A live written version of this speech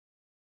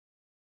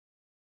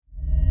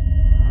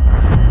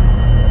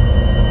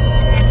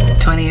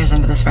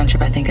this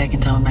friendship, I think I can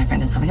tell when my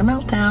friend is having a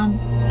meltdown.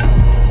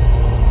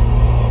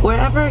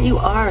 Wherever you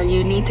are,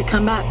 you need to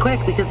come back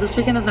quick because this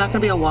weekend is not going to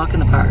be a walk in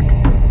the park.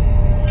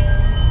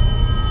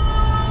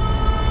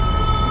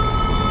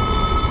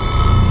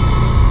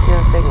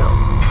 No signal.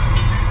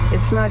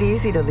 It's not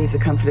easy to leave the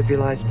comfort of your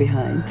lives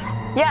behind.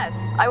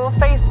 Yes, I will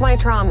face my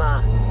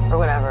trauma, or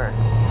whatever.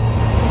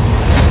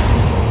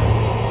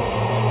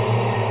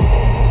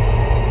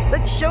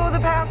 Let's show the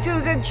past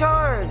who's in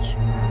charge.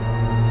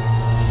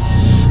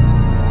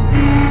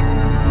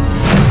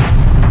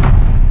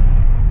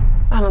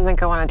 I don't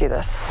think I want to do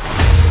this.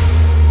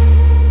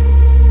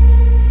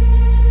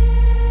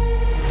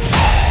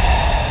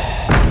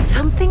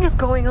 Something is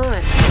going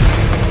on.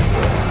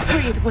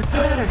 Breathe, what's the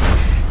matter?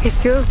 It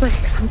feels like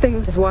something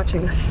is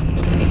watching us.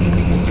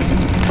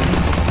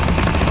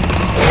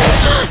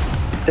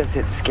 Does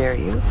it scare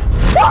you?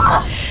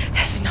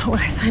 This is not what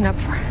I signed up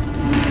for.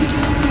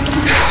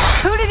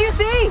 Who did you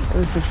see? It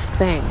was this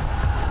thing.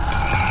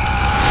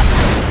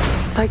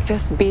 It's like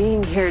just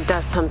being here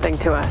does something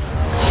to us.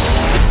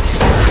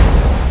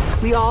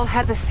 We all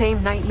had the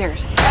same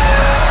nightmares.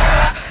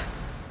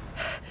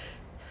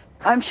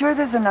 I'm sure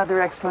there's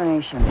another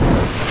explanation.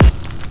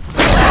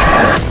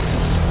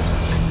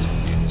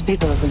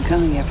 People have been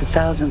coming here for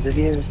thousands of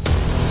years.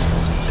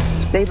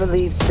 They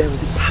believed there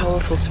was a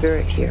powerful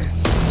spirit here.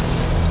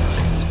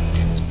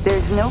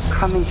 There's no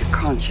coming to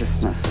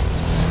consciousness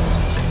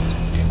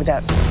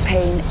without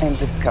pain and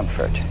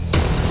discomfort.